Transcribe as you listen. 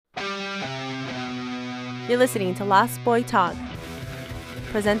You're listening to Lost Boy Talk,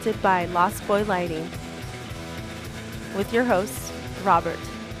 presented by Lost Boy Lighting, with your host, Robert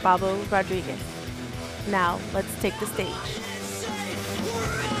Babo Rodriguez. Now, let's take the stage.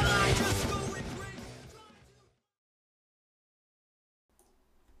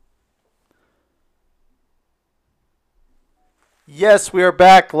 Yes, we are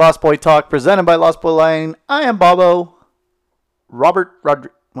back. Lost Boy Talk, presented by Lost Boy Lighting. I am Babo. Robert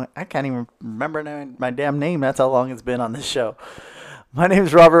Rodriguez. I can't even remember my damn name. That's how long it's been on this show. My name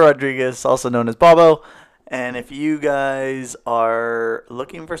is Robert Rodriguez, also known as Babo. And if you guys are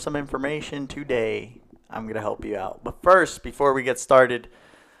looking for some information today, I'm going to help you out. But first, before we get started,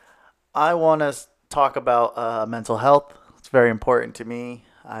 I want to talk about mental health. It's very important to me.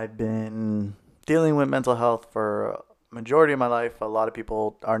 I've been dealing with mental health for a majority of my life. A lot of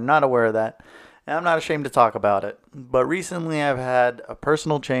people are not aware of that. And I'm not ashamed to talk about it. But recently I've had a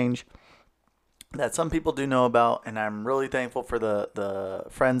personal change that some people do know about, and I'm really thankful for the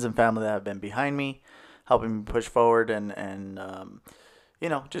friends and family that have been behind me, helping me push forward and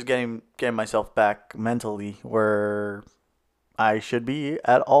just getting myself back mentally where I should be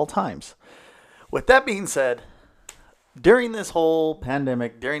at all times. With that being said, during this whole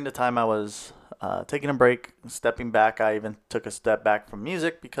pandemic, during the time I was taking a break, stepping back, I even took a step back from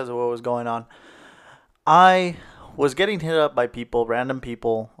music because of what was going on. I was getting hit up by people, random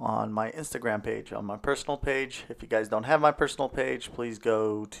people, on my Instagram page, on my personal page. If you guys don't have my personal page, please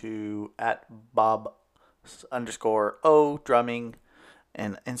go to @Bob_O drumming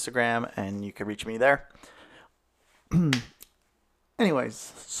and Instagram, and you can reach me there.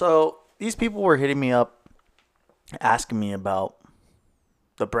 Anyways, so these people were hitting me up, asking me about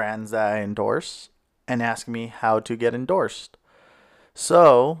the brands that I endorse and asking me how to get endorsed.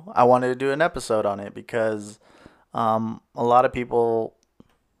 So I wanted to do an episode on it because a lot of people,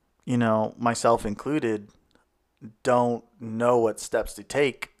 myself included, don't know what steps to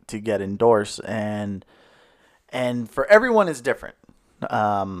take to get endorsed, and for everyone is different.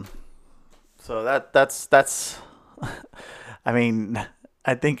 So that's I mean,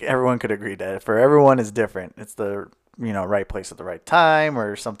 I think everyone could agree that for everyone is different. It's the right place at the right time,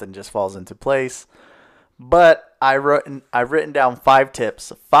 or something just falls into place. But I've written down 5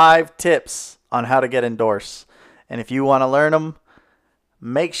 tips on how to get endorsed. And if you want to learn them,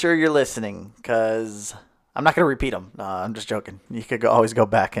 make sure you're listening, because I'm not going to repeat them. I'm just joking. You could always go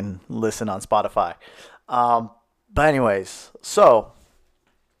back and listen on Spotify. But anyways, so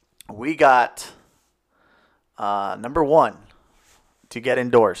we got number 1 to get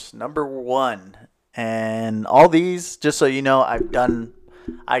endorsed. Number 1. And all these, just so you know,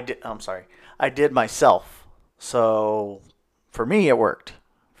 I did myself. So for me, it worked.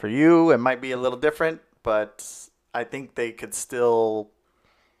 For you, it might be a little different, but I think they could still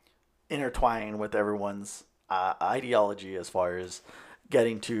intertwine with everyone's ideology as far as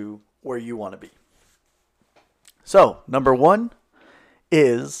getting to where you want to be. So number 1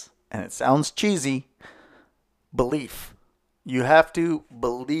 is, and it sounds cheesy, belief. You have to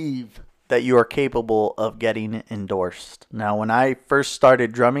believe that you are capable of getting endorsed. Now, when I first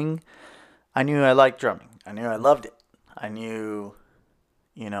started drumming, I knew I liked drumming. I knew I loved it. I knew,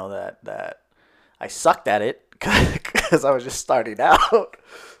 that I sucked at it because I was just starting out.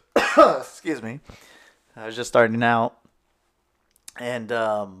 Excuse me. I was just starting out. And,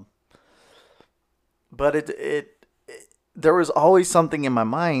 but it there was always something in my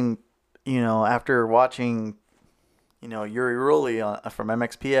mind, after watching, Yuri Rulli from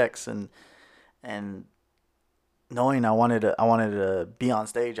MXPX and knowing I wanted to be on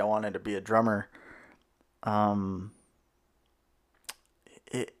stage, I wanted to be a drummer. I've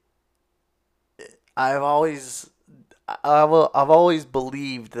always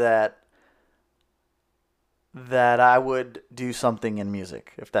believed that I would do something in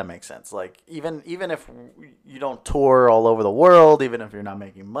music, if that makes sense. Like even if you don't tour all over the world, even if you're not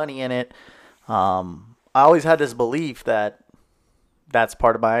making money in it, I always had this belief that that's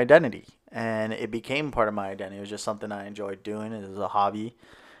part of my identity, and it became part of my identity. It was just something I enjoyed doing. It was a hobby,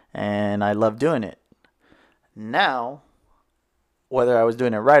 and I loved doing it. Now, whether I was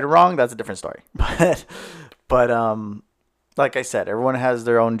doing it right or wrong, that's a different story. But like I said, everyone has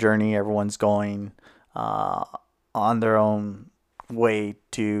their own journey. Everyone's going on their own way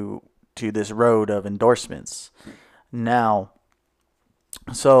to this road of endorsements. Now,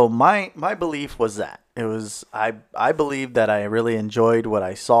 so my belief was that it was I believed that I really enjoyed what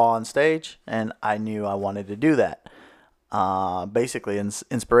I saw on stage, and I knew I wanted to do that. Basically,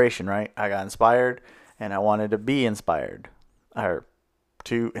 inspiration, right? I got inspired, and I wanted to be inspired, or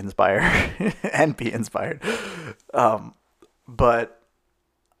to inspire and be inspired. But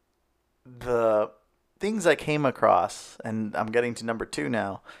the things I came across, and I'm getting to number 2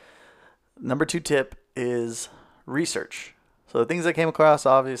 now. Number 2 tip is research. So the things I came across,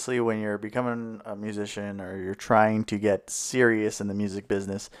 obviously, when you're becoming a musician or you're trying to get serious in the music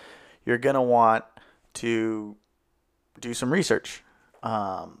business, you're gonna want to do some research.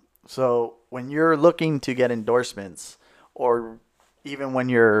 So when you're looking to get endorsements, or even when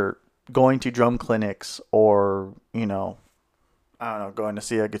you're going to drum clinics, or I don't know, going to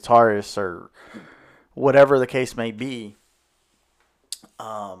see a guitarist or whatever the case may be,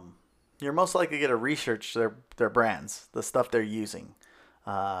 you're most likely going to research their brands, the stuff they're using.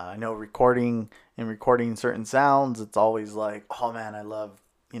 I know recording certain sounds, it's always like, oh man, I love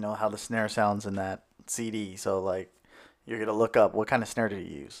how the snare sounds in that CD. So like, you're going to look up what kind of snare did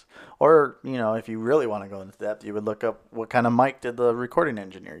he use, or if you really want to go into depth, you would look up what kind of mic did the recording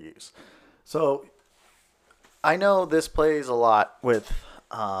engineer use. So I know this plays a lot with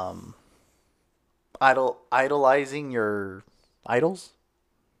idolizing your idols.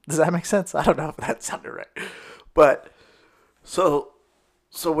 Does that make sense? I don't know if that sounded right. But so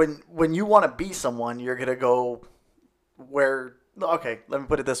when you want to be someone, you're going to go where, okay, let me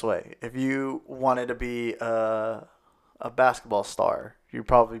put it this way. If you wanted to be a basketball star, you'd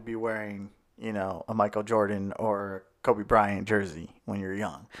probably be wearing, a Michael Jordan or Kobe Bryant jersey when you're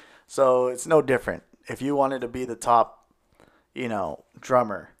young. So it's no different. If you wanted to be the top,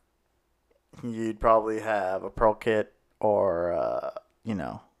 drummer, you'd probably have a Pearl kit or,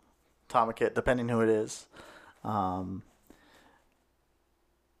 Tama kit, depending who it is.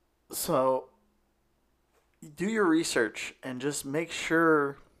 So do your research and just make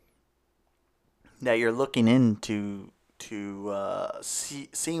sure that you're looking into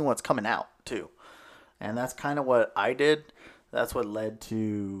seeing what's coming out too. And that's kind of what I did. That's what led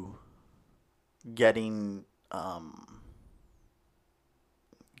to getting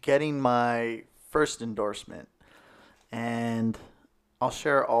my first endorsement, and I'll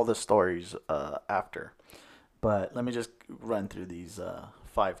share all the stories after. But let me just run through these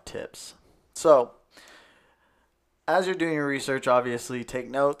 5 tips. So, as you're doing your research, obviously take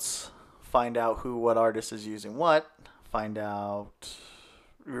notes, find out what artist is using what, find out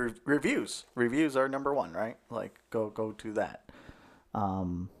reviews. Reviews are number 1, right? Like go to that.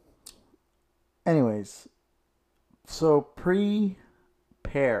 Anyways, so prepare.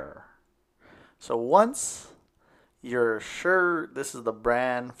 So once you're sure this is the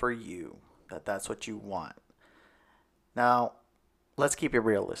brand for you, that's what you want. Now, let's keep it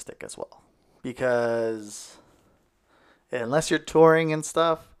realistic as well, because unless you're touring and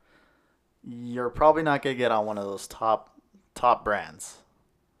stuff, you're probably not going to get on one of those top brands.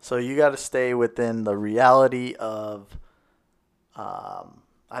 So you got to stay within the reality of,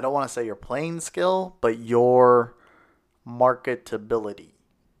 I don't want to say your playing skill, but your marketability.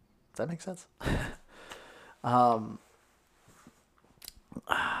 Does that make sense? I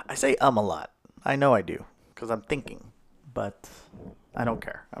say a lot. I know I do, because I'm thinking, but I don't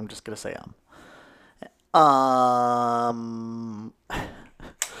care. I'm just going to say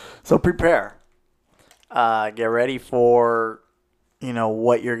So prepare. Get ready for,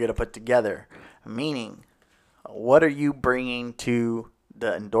 what you're going to put together. Meaning, what are you bringing to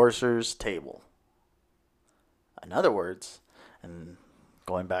the endorser's table? In other words, and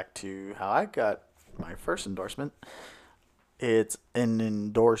going back to how I got my first endorsement, it's an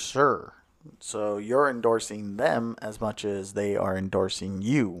endorser. So you're endorsing them as much as they are endorsing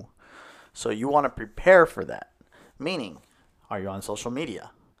you. So you want to prepare for that. Meaning, are you on social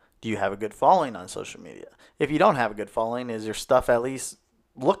media? Do you have a good following on social media? If you don't have a good following, is your stuff at least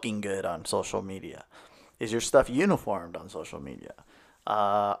looking good on social media? Is your stuff uniformed on social media?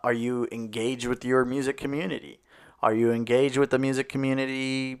 Are you engaged with your music community? Are you engaged with the music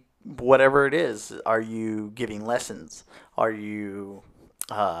community, whatever it is? Are you giving lessons? Are you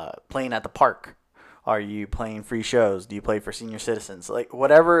playing at the park? Are you playing free shows? Do you play for senior citizens? Like,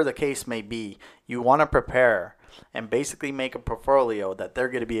 whatever the case may be, you want to prepare and basically make a portfolio that they're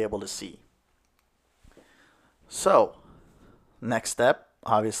going to be able to see. So, next step,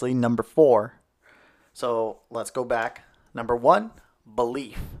 obviously, number 4. So, let's go back. Number 1,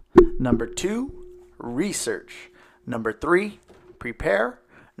 belief. Number 2, research. Number 3, prepare.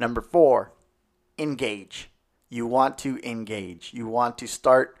 Number 4, engage. You want to engage. You want to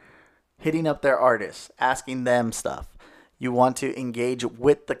start hitting up their artists, asking them stuff. You want to engage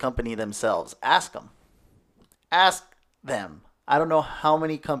with the company themselves. Ask them. Ask them. I don't know how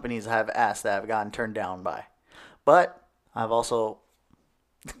many companies I have asked that I've gotten turned down by. But I've also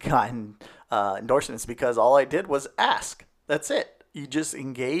gotten endorsements because all I did was ask. That's it. You just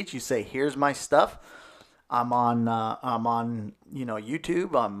engage. You say, here's my stuff. I'm on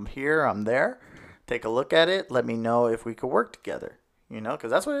YouTube. I'm here. I'm there. take a look at it. Let me know if we could work together.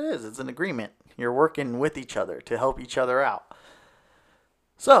 Because that's what it is. It's an agreement. You're working with each other to help each other out.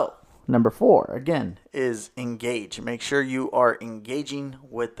 So, number 4, again, is engage. Make sure you are engaging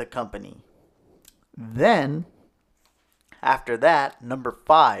with the company. Then, after that, number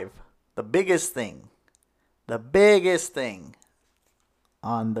 5, the biggest thing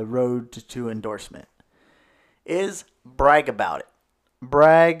on the road to endorsement is brag about it.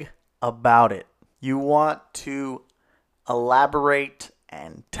 Brag about it. You want to elaborate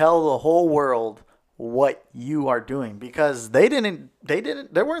and tell the whole world what you are doing, because they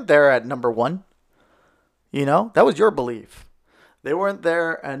weren't there at number 1. That was your belief. They weren't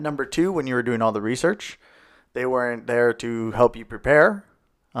there at number 2 when you were doing all the research. They weren't there to help you prepare.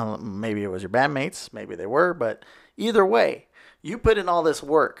 Maybe it was your bandmates, maybe they were, but either way, you put in all this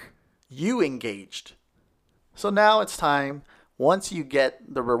work. You engaged. So now it's time, once you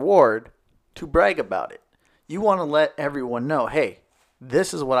get the reward, to brag about it. You want to let everyone know, hey,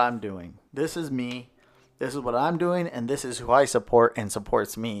 this is what I'm doing. This is me. This is what I'm doing, and this is who I support and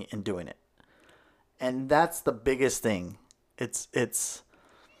supports me in doing it. And that's the biggest thing. It's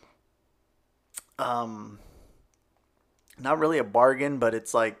not really a bargain, but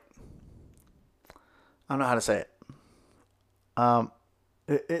it's like, I don't know how to say it.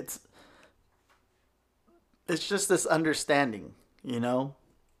 It's just this understanding,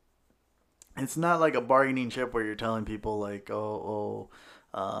 It's not like a bargaining chip where you're telling people like,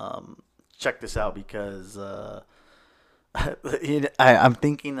 check this out, because I'm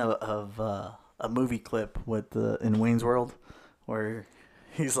thinking of a movie clip with in Wayne's World where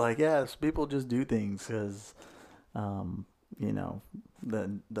he's like, yes, people just do things because the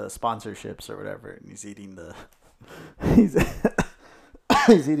sponsorships or whatever, and he's eating the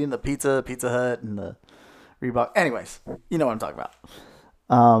he's eating the Pizza Hut and the Reebok. Anyways, you know what I'm talking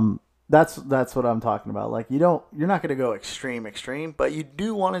about. That's what I'm talking about. Like, you're not going to go extreme, but you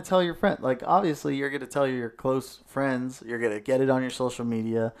do want to tell your friend. Like, obviously, you're going to tell your close friends. You're going to get it on your social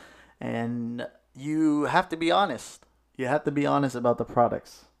media, and you have to be honest. You have to be honest about the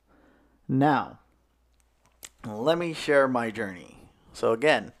products. Now, let me share my journey. So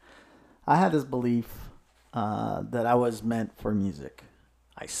again, I had this belief that I was meant for music.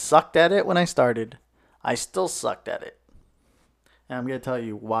 I sucked at it when I started. I still sucked at it. And I'm going to tell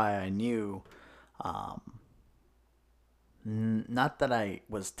you why I knew, not that I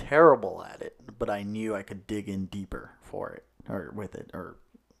was terrible at it, but I knew I could dig in deeper for it, or with it, or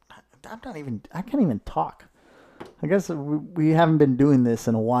I can't even talk. I guess we haven't been doing this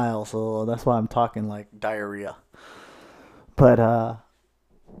in a while, so that's why I'm talking like diarrhea. But,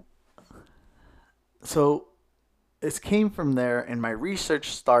 so it came from there, and my research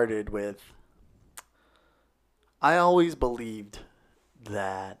started with, I always believed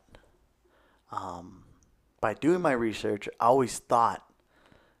that by doing my research, I always thought,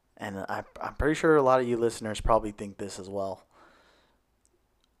 and I'm pretty sure a lot of you listeners probably think this as well,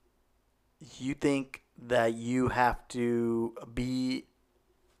 you think that you have to be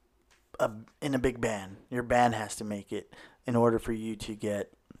in a big band. Your band has to make it in order for you to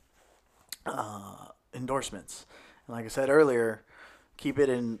get endorsements. And like I said earlier, keep it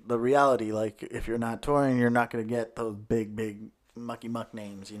in the reality. Like, if you're not touring, you're not going to get those big mucky muck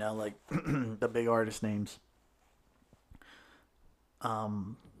names, like the big artist names.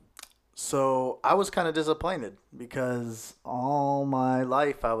 So I was kind of disappointed, because all my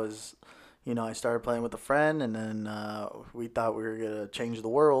life I was, I started playing with a friend, and then we thought we were going to change the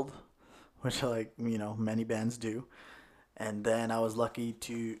world, which many bands do. And then I was lucky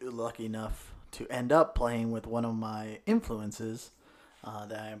enough to end up playing with one of my influences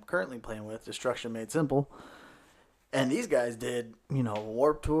that I am currently playing with, Destruction Made Simple. And these guys did,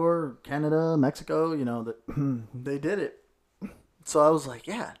 Warped Tour, Canada, Mexico, they did it. So I was like,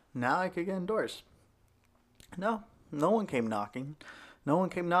 yeah, now I could get endorsed. No one came knocking. No one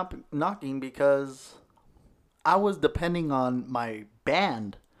came knocking, because I was depending on my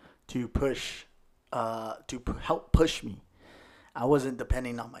band to push, help push me. I wasn't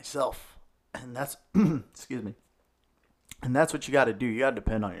depending on myself. And that's, excuse me. And that's what you got to do. You got to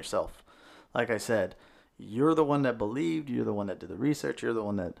depend on yourself. Like I said, you're the one that believed. You're the one that did the research. You're the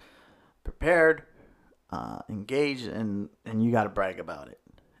one that prepared, engaged, and you got to brag about it.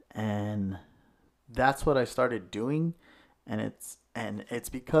 And that's what I started doing. And it's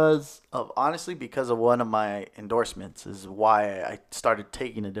because of one of my endorsements is why I started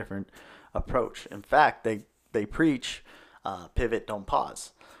taking a different approach. In fact, they preach pivot, don't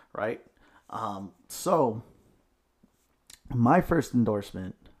pause, right? So my first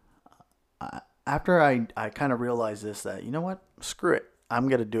endorsement, after I kind of realized this, that, you know what, screw it, I'm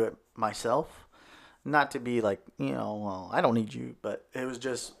going to do it myself. Not to be like, well, I don't need you, but it was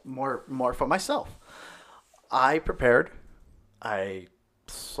just more for myself. I prepared. I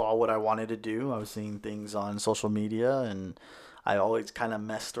saw what I wanted to do. I was seeing things on social media, and I always kind of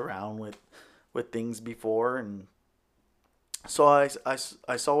messed around with things before, and so I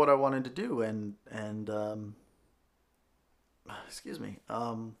saw what I wanted to do, and excuse me,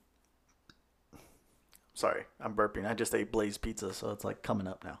 sorry, I'm burping. I just ate Blaze Pizza, so it's like coming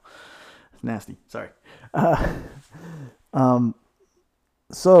up now. It's nasty. Sorry. Uh, um,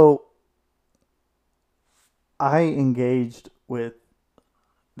 so I engaged with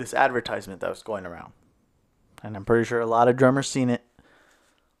this advertisement that was going around, and I'm pretty sure a lot of drummers seen it.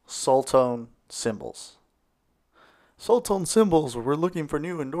 Soultone cymbals. Soultone cymbals. We're looking for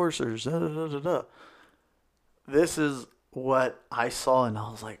new endorsers. Da, da, da, da, da. This is what I saw, and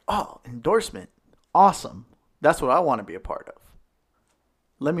I was like, "Oh, endorsement, awesome! That's what I want to be a part of."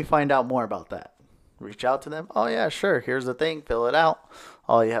 Let me find out more about that. Reach out to them. Oh yeah, sure. Here's the thing. Fill it out.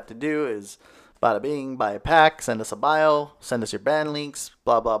 All you have to do is bada bing, buy a pack, send us a bio, send us your band links,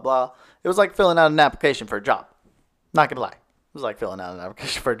 blah blah blah. It was like filling out an application for a job. Not gonna lie, it was like filling out an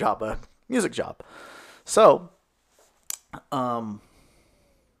application for a job, a music job. So,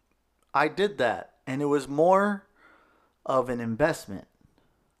 I did that, and it was more of an investment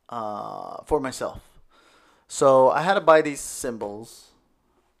for myself. So I had to buy these cymbals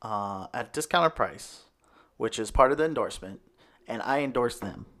at a discounted price, which is part of the endorsement, and I endorsed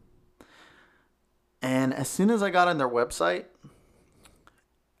them. And as soon as I got on their website,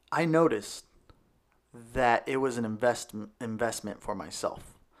 I noticed that it was an investment for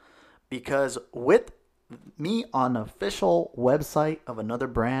myself, because with me on an official website of another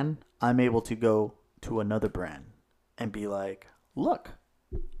brand, I'm able to go to another brand and be like, look,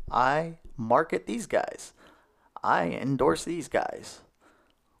 I market these guys. I endorse these guys.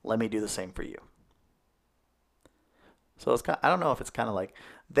 Let me do the same for you. So it's kind of, I don't know if it's kind of like,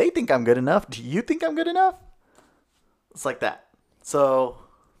 they think I'm good enough. Do you think I'm good enough? It's like that. So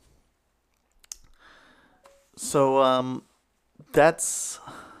that's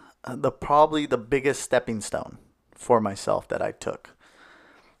probably the biggest stepping stone for myself that I took.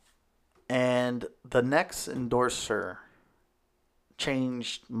 And the next endorser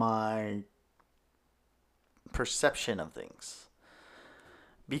changed my perception of things,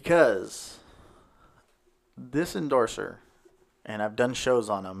 because this endorser, and I've done shows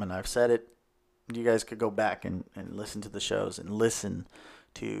on him, and I've said it, you guys could go back and listen to the shows and listen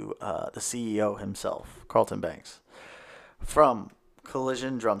to the CEO himself, Carlton Banks, from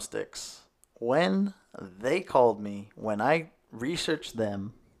Collision Drumsticks. When they called me, when I researched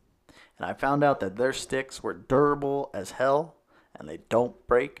them, and I found out that their sticks were durable as hell, and they don't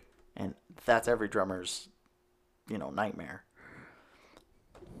break, and that's every drummer's, nightmare.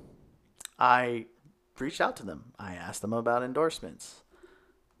 I reached out to them. I asked them about endorsements.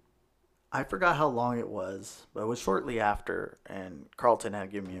 I forgot how long it was, but it was shortly after, and Carlton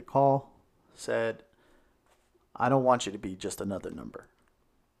had given me a call, said, I don't want you to be just another number.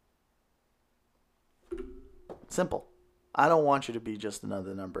 Simple. I don't want you to be just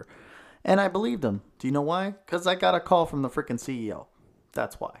another number. And I believed him. Do you know why? Because I got a call from the freaking CEO.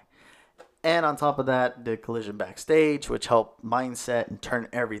 That's why. And on top of that, did Collision Backstage, which helped mindset and turn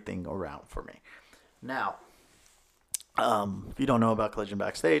everything around for me. Now, if you don't know about Collision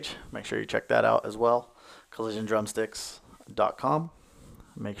Backstage, make sure you check that out as well. CollisionDrumsticks.com.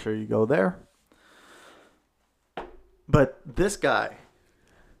 Make sure you go there. But this guy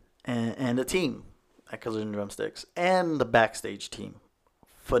and the team at Collision Drumsticks and the Backstage team,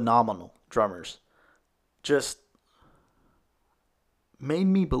 phenomenal drummers, just made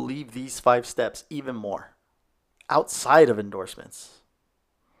me believe these 5 steps even more outside of endorsements,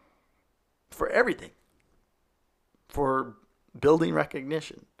 for everything, for building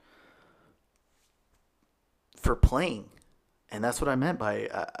recognition, for playing. And that's what I meant by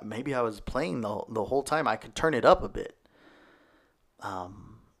maybe I was playing the whole time. I could turn it up a bit. I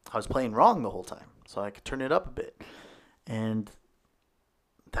was playing wrong the whole time, so I could turn it up a bit. And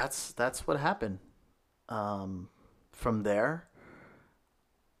that's what happened. From there,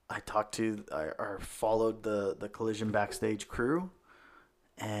 I followed the Collision Backstage crew,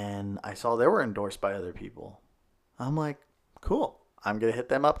 and I saw they were endorsed by other people. I'm like, cool, I'm going to hit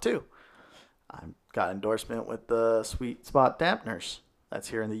them up too. I got endorsement with the Sweet Spot Dampeners. That's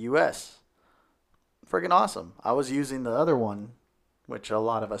here in the U.S. Friggin' awesome. I was using the other one, which a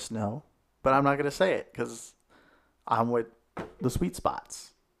lot of us know, but I'm not going to say it because I'm with the Sweet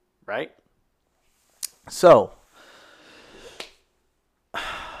Spots, right? So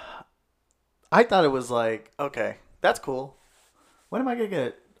I thought it was like, okay, that's cool. When am I going to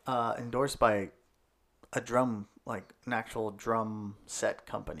get endorsed by a drum, like an actual drum set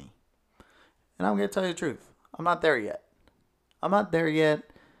company. And I'm going to tell you the truth. I'm not there yet. I'm not there yet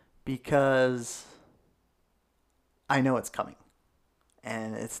because I know it's coming.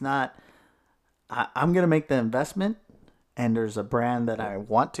 And it's not, I'm going to make the investment, and there's a brand that I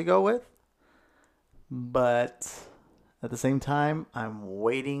want to go with. But at the same time, I'm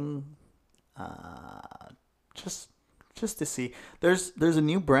waiting just to see. There's a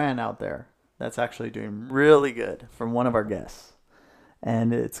new brand out there that's actually doing really good from one of our guests.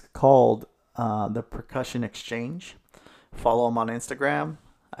 And it's called the Percussion Exchange. Follow him on Instagram.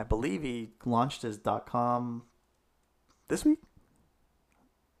 I believe he launched his .com this week,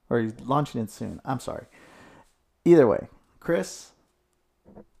 or he's launching it soon. I'm sorry. Either way, Chris,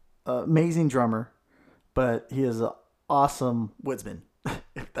 amazing drummer, but he is an awesome woodsman.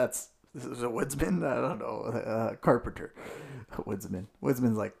 If this is a woodsman, I don't know, carpenter, woodsman.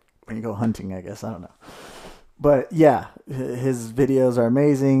 Woodsman's like when you go hunting, I guess. I don't know. But yeah, his videos are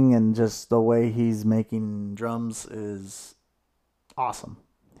amazing, and just the way he's making drums is awesome.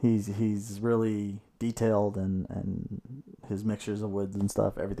 He's really detailed, and his mixtures of woods and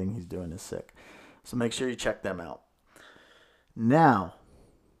stuff, everything he's doing is sick. So make sure you check them out. Now,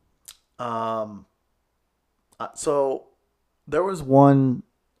 so there was one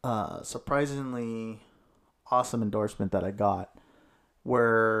surprisingly awesome endorsement that I got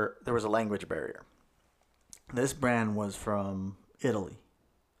where there was a language barrier. This brand was from Italy.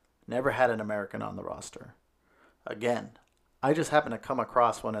 Never had an American on the roster. Again, I just happened to come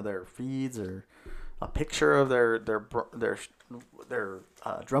across one of their feeds or a picture of their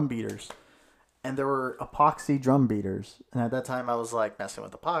drum beaters, and there were epoxy drum beaters. And at that time, I was like messing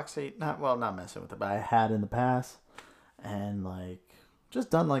with epoxy. Not messing with it, but I had in the past, and like just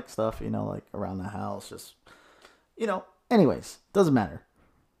done like stuff, like around the house, just Anyways, doesn't matter.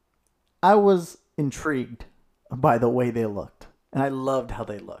 I was intrigued by the way they looked, and I loved how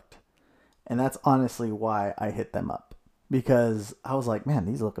they looked. And that's honestly why I hit them up, because I was like, man,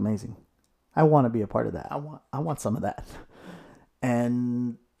 these look amazing. I want to be a part of that. I want some of that.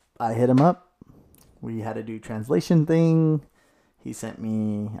 And I hit him up. We had to do translation thing. He sent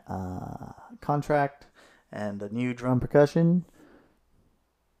me a contract, and the new drum percussion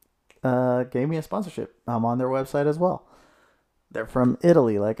gave me a sponsorship. I'm on their website as well. They're from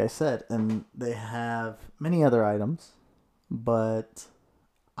Italy, like I said, and they have many other items, but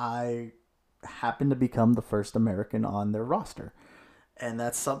I happen to become the first American on their roster. And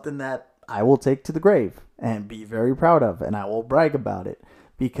that's something that I will take to the grave and be very proud of, and I will brag about it,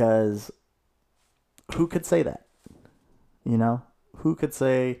 because who could say that? Who could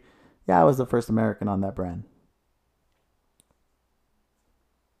say, yeah, I was the first American on that brand?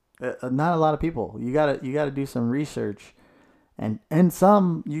 Not a lot of people. You gotta do some research. And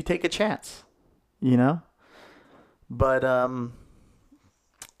some you take a chance, But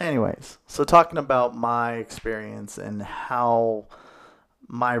anyways, so talking about my experience and how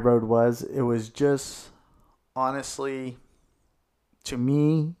my road was, it was just honestly, to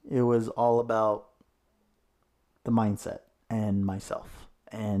me, it was all about the mindset and myself.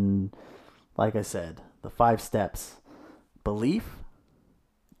 And like I said, the 5 steps: belief,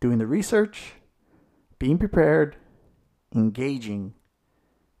 doing the research, being prepared, engaging,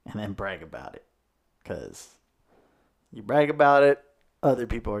 and then brag about it. Because you brag about it, other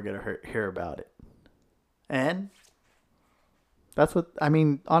people are going to hear about it. And that's what,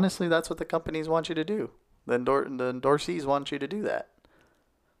 honestly, that's what the companies want you to do. The endorsees want you to do that.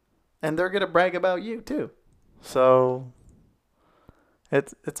 And they're going to brag about you too. So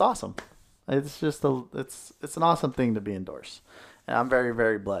it's awesome. It's just it's an awesome thing to be endorsed. And I'm very,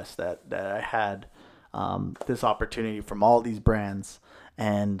 very blessed that I had this opportunity from all these brands,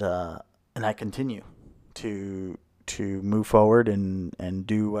 and I continue to move forward and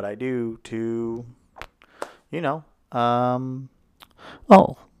do what I do to,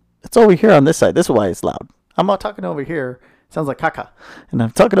 oh, it's over here on this side. This is why it's loud. I'm not talking over here. It sounds like caca. And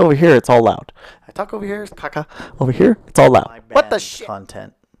I'm talking over here. It's all loud. I talk over here. It's caca. Over here. It's all loud. What the shit?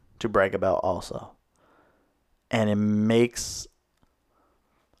 Content to brag about also. And it makes,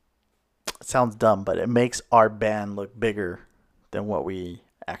 it sounds dumb, but it makes our band look bigger than what we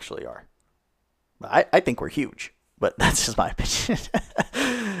actually are. I think we're huge, but that's just my opinion.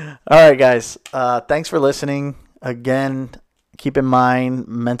 All right, guys. Thanks for listening. Again, keep in mind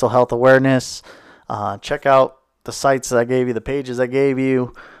mental health awareness. Check out the sites that I gave you, the pages I gave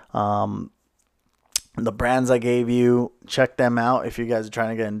you, the brands I gave you. Check them out if you guys are trying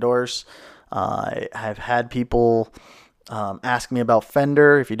to get endorsed. I've had people ask me about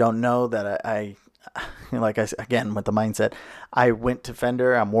Fender. If you don't know that I like again, with the mindset, I went to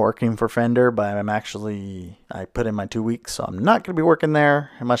Fender. I'm working for Fender, but I put in my 2 weeks, so I'm not going to be working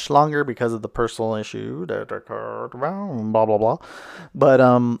there much longer because of the personal issue that occurred. Blah blah blah. But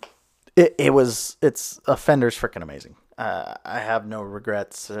it's Fender's freaking amazing. I have no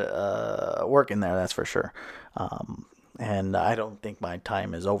regrets working there, that's for sure. And I don't think my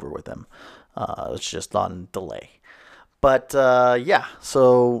time is over with them. It's just on delay. But yeah,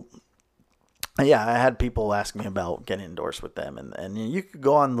 so yeah, I had people ask me about getting endorsed with them, and you could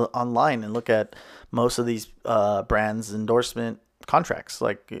go online and look at most of these brands' endorsement contracts.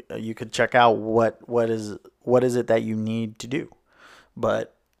 Like you could check out what is it that you need to do.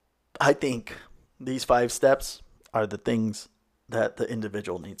 But I think these 5 steps are the things that the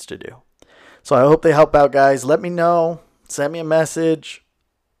individual needs to do. So I hope they help out, guys. Let me know. Send me a message.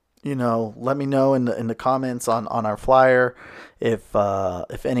 Let me know in the comments on our flyer if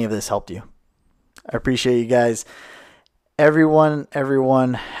any of this helped you. I appreciate you guys. Everyone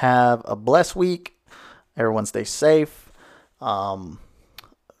have a blessed week. Everyone stay safe. Glad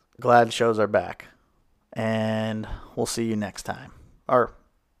shows are back. And we'll see you next time. Or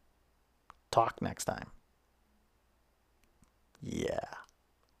talk next time. Yeah.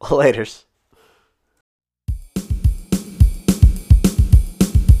 Laters.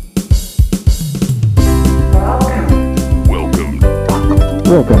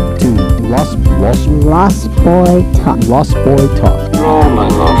 Welcome to Lost Boy Talk. Lost Boy Talk. You're all my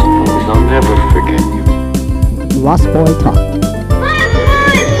lost boys. I'll never forget you. Lost Boy Talk.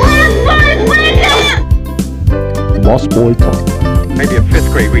 Lost Boy Talk. Maybe a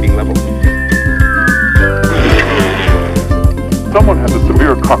 5th grade reading level.